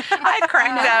 Right. I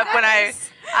cracked up when I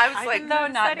was like, No,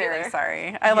 not that very either.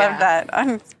 sorry. I love that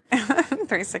on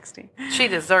 360. she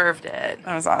deserved it.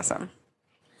 That was awesome.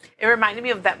 It reminded me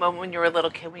of that moment when you were a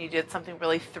little kid when you did something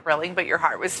really thrilling, but your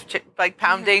heart was like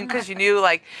pounding because you knew,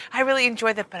 like, I really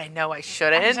enjoyed that, but I know I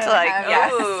shouldn't. shouldn't Like, have,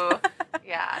 yes. ooh,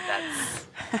 yeah,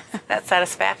 that's that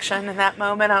satisfaction in that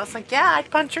moment. I was like, yeah,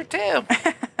 I'd punch her too.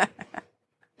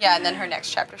 Yeah, and then her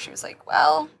next chapter, she was like,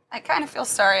 "Well, I kind of feel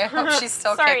sorry. I hope she's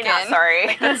still Sorry, kicking." not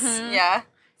sorry. Yeah.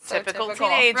 So Typical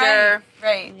teenager.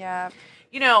 Right. Yeah.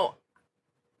 You know,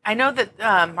 I know that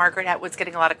Margaret Atwood's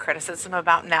getting a lot of criticism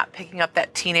about not picking up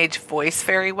that teenage voice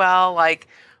very well, like,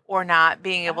 or not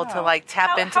being able to Oh. like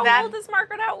tap into how that. old is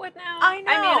Margaret Atwood now? I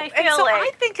know. I mean, I And feel so like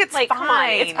I think it's like fine. come on,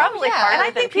 it's probably yeah. harder And I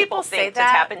than think people say think that.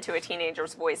 to tap into a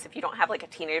teenager's voice if you don't have like a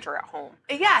teenager at home.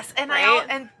 Yes, and Right?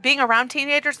 and being around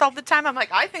teenagers all the time, I'm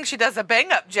like, I think she does a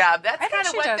bang up job. That's I think kind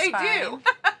of she what does they fine. do.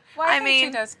 Well, I I, think she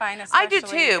mean, does fine. I do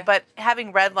especially- too, but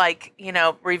having read like, you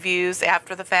know, reviews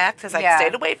after the fact, because I Yeah.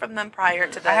 stayed away from them prior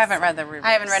to this. I haven't read the reviews.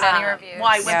 I haven't read any reviews. Well,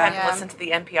 I went Yeah. back and listened to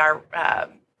the NPR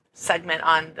segment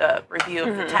on the review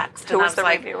of the text, Who and I was was the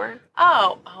like, reviewer? I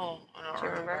don't Do you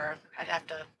remember. remember? I'd have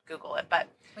to Google it, but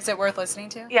Was it worth listening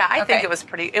to? yeah, I think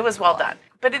Okay. it was well done.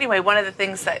 But anyway, one of the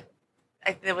things that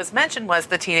was mentioned was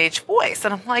the teenage voice,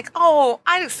 and I'm like, oh,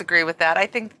 I disagree with that. I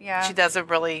think Yeah. she does a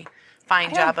really fine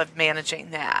I job don't- of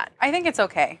managing that. I think it's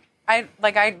okay. I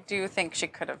do think she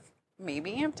could have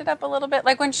maybe amped it up a little bit.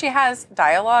 Like when she has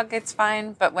dialogue, it's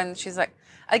fine. But when she's like,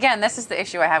 again, this is the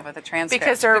issue I have with the transcript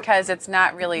because it's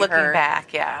not really Looking her.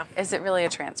 back, yeah. Is it really a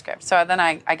transcript? So then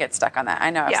I get stuck on that. I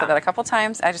know I've Yeah. said that a couple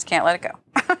times. I just can't let it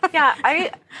go. Yeah,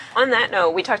 on that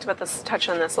note, we talked about this, touched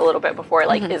on this a little bit before.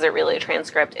 Like, is it really a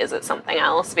transcript? Is it something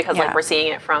else? Because like Yeah. we're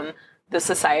seeing it from the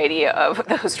Society of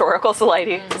the Historical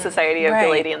Society of Right.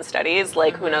 Palladian Studies.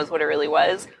 Like, who knows what it really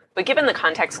was? But given the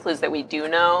context clues that we do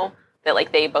know, that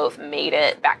like they both made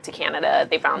it back to Canada,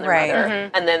 they found their Right.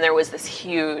 mother, and then there was this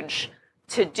huge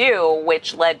to do,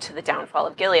 which led to the downfall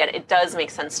of Gilead. It does make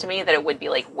sense to me that it would be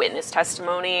like witness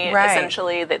testimony, Right.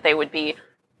 essentially, that they would be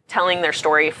telling their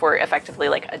story for effectively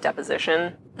like a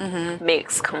deposition.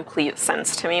 Makes complete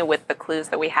sense to me with the clues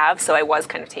that we have. So I was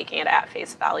kind of taking it at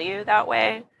face value that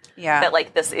way. Yeah. That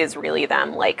like this is really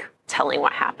them like telling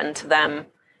what happened to them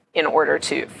in order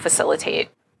to facilitate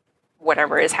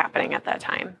whatever is happening at that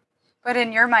time. But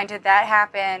in your mind, did that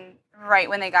happen right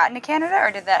when they got into Canada,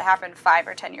 or did that happen 5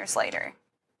 or 10 years later?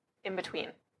 In between.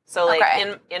 So like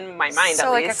Okay. in my mind So,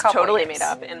 at like, a least, couple totally years. made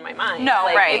up in my mind. No,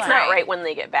 like, right, it's not right. right when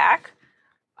they get back.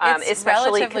 It's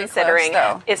Especially relatively considering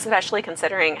close, though. especially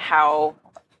considering how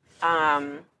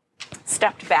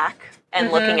stepped back and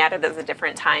Mm-hmm. looking at it as a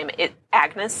different time.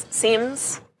 Agnes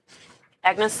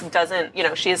doesn't,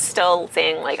 she's still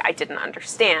saying like, I didn't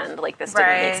understand, like this didn't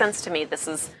make Right. sense to me. This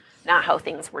is not how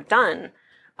things were done.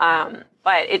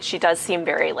 But she does seem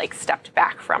very like stepped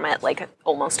back from it, like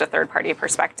almost a third party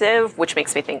perspective, which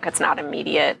makes me think it's not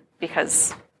immediate,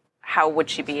 because how would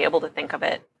she be able to think of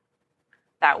it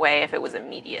that way if it was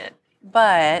immediate?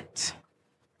 But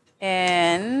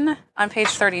on page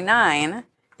 39,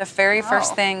 the very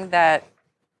first Oh. thing that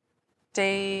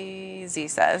Daisy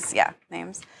says,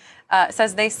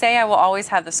 says, they say I will always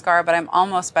have the scar, but I'm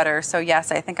almost better. So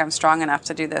yes, I think I'm strong enough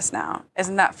to do this now.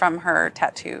 Isn't that from her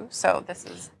tattoo? So this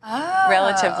is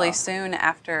relatively soon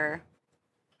after.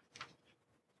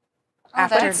 Oh,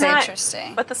 that's Daisy-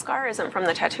 interesting. But the scar isn't from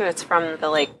the tattoo, it's from the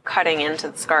like cutting into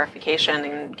the scarification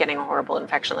and getting a horrible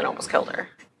infection that almost killed her.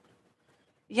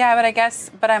 Yeah,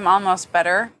 but I'm almost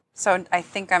better. So I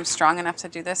think I'm strong enough to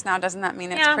do this now. Doesn't that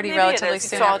mean it's Yeah, pretty maybe it relatively is.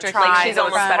 soon So I'll after try. Like she's So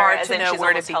almost it's better, hard as to in know she's where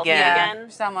to almost healthy begin. again.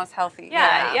 She's almost healthy.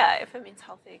 Yeah, if it means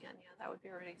healthy again, that would be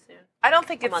really soon. I don't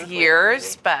think it's monthly,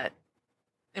 years, maybe. but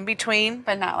in between.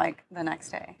 But not like the next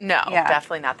day. No, Yeah.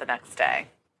 definitely not the next day.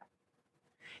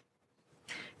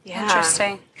 Yeah.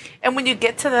 Interesting. And when you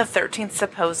get to the 13th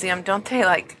symposium, don't they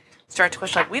like start to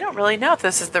question, like, we don't really know if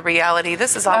this is the reality.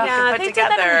 This is all we Yeah, can put they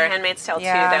together. did that in Handmaid's Tale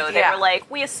Yeah. too, though. They Yeah. were like,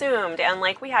 we assumed, and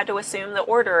like we had to assume the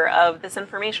order of this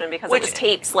information because Which- it was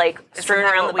tapes like Isn't strewn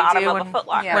that around what the we bottom do of a when-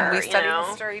 footlocker. Yeah. when we study you know?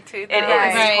 history too? It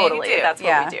is, Right. totally. We do. That's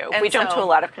Yeah. what we do. And We jump so- to a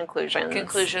lot of conclusions.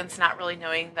 Conclusions, not really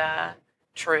knowing the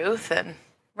truth, and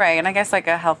Right. And I guess like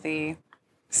a healthy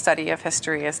study of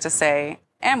history is to say,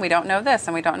 and we don't know this,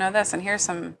 and we don't know this, and here's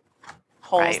some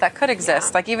holes Right. that could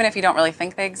exist. Like even if you don't really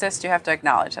think they exist, you have to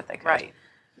acknowledge that they could. right.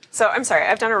 So I'm sorry,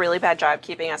 I've done a really bad job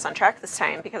keeping us on track this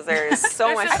time because there's so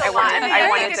There's much just I a lot. wanted, mean, I think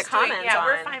wanted it's to comment yeah, on.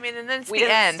 we're 5 minutes, and then it's We the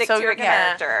didn't end. stick So to you're a gonna.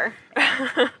 character.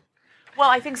 Well,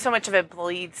 I think so much of it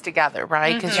bleeds together,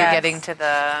 right? Because Yes. you're getting to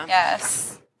the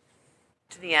Yes.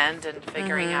 end and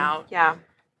figuring out. Yeah.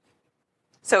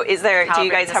 So do How you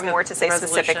big guys this have more to say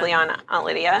resolution- specifically on Aunt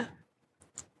Lydia?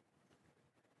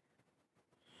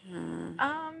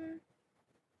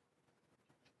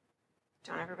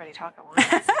 Don't everybody talk at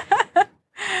once.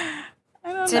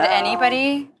 I don't Did know.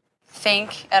 anybody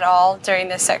think at all during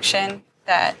this section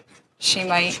that she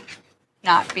might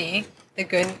not be the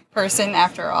good person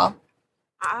after all?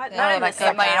 Not No, in that the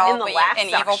could section. all In the be last an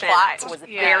evil section, plot. I was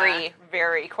Yeah. very,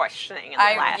 very questioning in the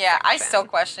last section. I still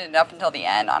question it up until the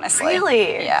end, honestly.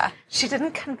 Really? Yeah. She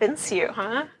didn't convince you,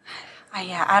 huh?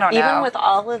 I don't know. Even with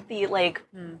all of the like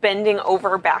bending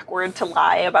over backward to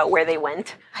lie about where they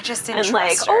went, I just didn't and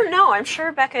like, trust her. oh no, I'm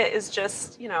sure Becca is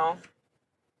just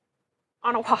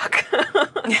on a walk.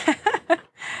 I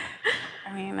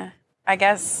mean, I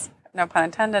guess, no pun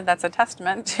intended, that's a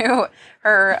testament to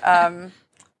her,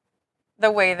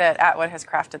 the way that Atwood has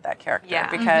crafted that character. Yeah.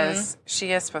 Because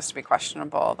she is supposed to be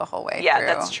questionable the whole way Yeah, through.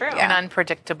 that's true. And Yeah.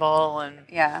 unpredictable, and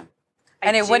Yeah.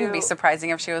 And it wouldn't be do-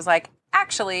 surprising if she was like,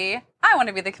 actually, I want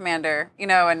to be the commander,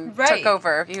 and Right. took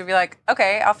over. You'd be like,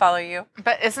 okay, I'll follow you.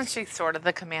 but isn't she sort of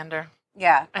the commander?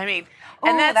 Yeah. I mean, And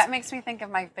and that's that makes me think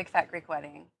of my big fat Greek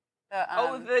wedding. the neck neck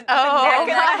and and the the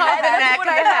head. That's neck what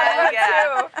and I the head,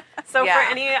 thought about too. So Yeah.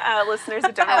 for any listeners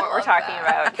who don't know I what we're love talking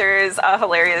that. about, there's a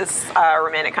hilarious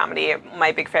romantic comedy,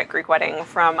 My Big Fat Greek Wedding,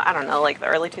 from I don't know, like the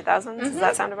early 2000s. Does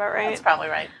that sound about right? that's probably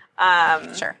right.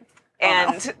 Sure.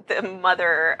 And the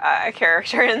mother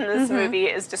character in this movie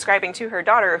is describing to her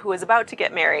daughter, who is about to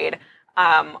get married,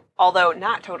 although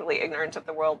not totally ignorant of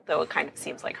the world, though it kind of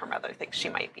seems like her mother thinks she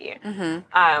might be,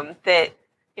 that,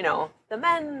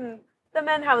 the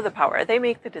men have the power. They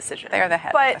make the decision. They are the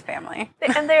head But of the family.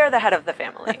 and they are the head of the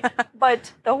family.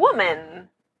 But the woman,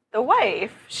 the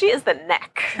wife, she is the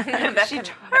neck. That she can-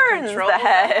 turns controls the the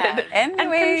head head. And the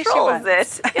and way she controls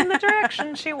wants. it in the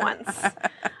direction she wants.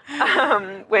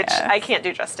 Which Yes. I can't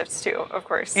do justice to, of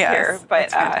course, Yes, here, but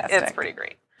it's fantastic. it's pretty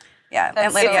great. Yeah. That's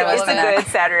And Lydia so was It's the a neck. good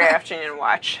Saturday afternoon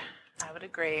watch. I would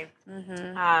agree.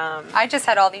 I just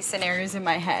had all these scenarios in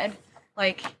my head.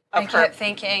 Like, I Of her kept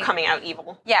thinking, Coming out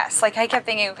evil. yes, like I kept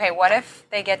thinking, okay, what if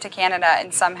they get to Canada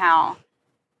and somehow,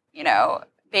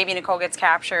 baby Nicole gets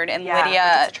captured and Yeah, like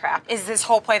Lydia it's a trap. is this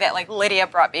whole play that like Lydia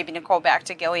brought baby Nicole back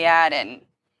to Gilead and,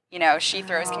 she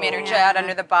throws Commander Judd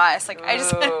under the bus. Like, I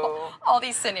just Ooh. all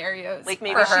these scenarios. Like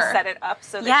maybe for she her. set it up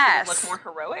so that Yes. she would look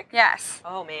more heroic. Yes.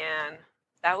 Oh man,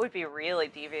 that would be really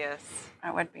devious.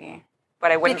 That would be.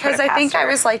 But I wouldn't Because put it I think past I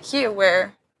her. was like you,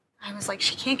 where I was like,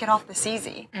 she can't get off this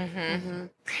easy. And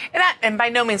by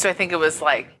no means do I think it was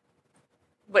like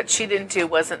what she didn't do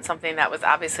wasn't something that was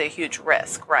obviously a huge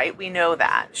risk, right? We know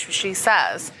that. She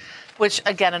says, which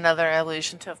again, another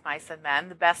allusion to Of Mice and Men,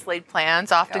 the best laid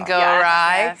plans often go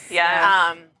awry.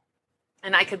 Yes.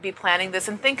 And I could be planning this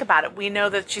and think about it. We know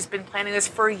that she's been planning this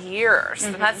for years.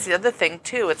 And that's the other thing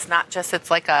too. It's not just, it's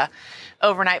like a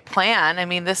overnight plan. I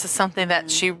mean, this is something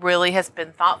that she really has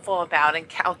been thoughtful about and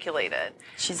calculated.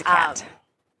 She's a cat.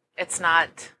 It's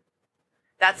not,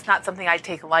 that's not something I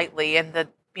take lightly in the,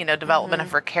 development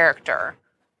of her character.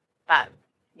 But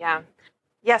Yeah.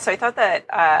 So I thought that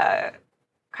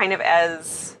kind of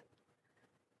as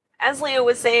Leah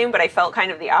was saying, but I felt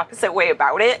kind of the opposite way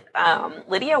about it.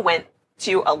 Lydia went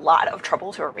to a lot of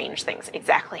trouble to arrange things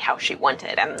exactly how she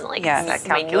wanted and like Yes.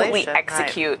 minutely Calculation,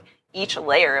 execute each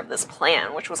layer of this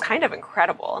plan, which was kind of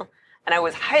incredible. And I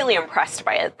was highly impressed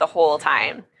by it the whole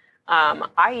time.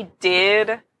 I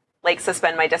did like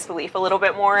suspend my disbelief a little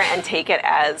bit more and take it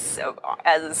as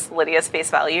Lydia's face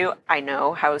value. I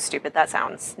know how stupid that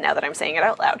sounds now that I'm saying it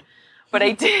out loud, but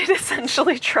I did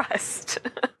essentially trust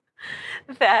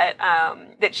that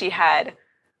that she had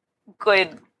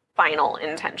good final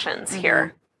intentions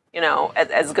here,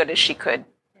 as good as she could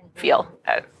feel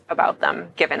about them,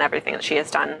 given everything that she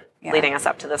has done leading us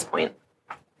up to this point.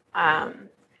 I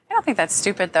don't think that's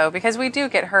stupid though, because we do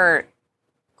get her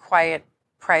quiet,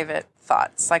 private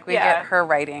thoughts. Like we get her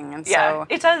writing, and so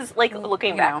it does. Like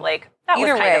looking back, like that was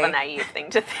either kind of way. a naive thing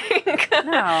to think.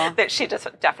 No. That she just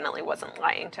definitely wasn't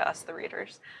lying to us, the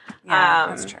readers.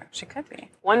 that's true. She could be.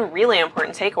 One really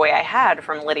important takeaway I had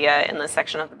from Lydia in this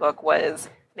section of the book was,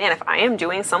 man, if I am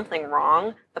doing something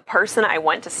wrong, the person I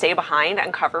want to stay behind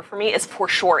and cover for me is for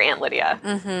sure Aunt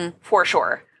Lydia. For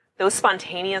sure. Those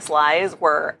spontaneous lies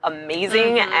were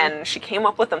amazing, and she came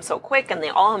up with them so quick, and they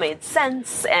all made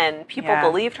sense, and people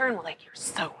believed her and were like, you're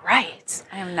so right.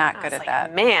 I am not I good was at like,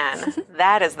 that. man,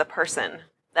 that is the person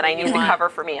that I need to cover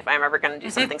for me if I'm ever going to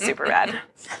do something super bad.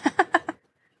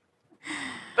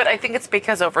 But I think it's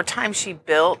because over time she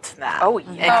built that. Oh, yeah.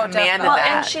 And Oh, commanded definitely. Well,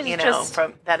 that, and she's just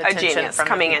from that A attention genius from the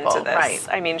coming people. into this. Right.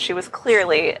 I mean, she was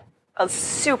clearly a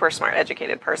super smart,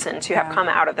 educated person to have come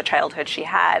out of the childhood she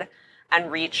had and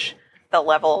reach the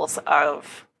levels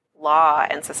of law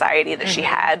and society that she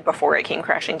had before it came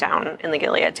crashing down in the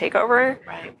Gilead takeover.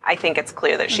 Right. I think it's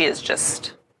clear that she is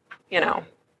just, head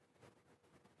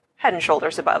and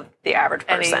shoulders above the average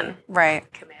person. Right.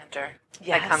 Commander.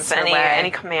 Yes, that comes her any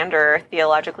way. commander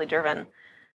theologically driven.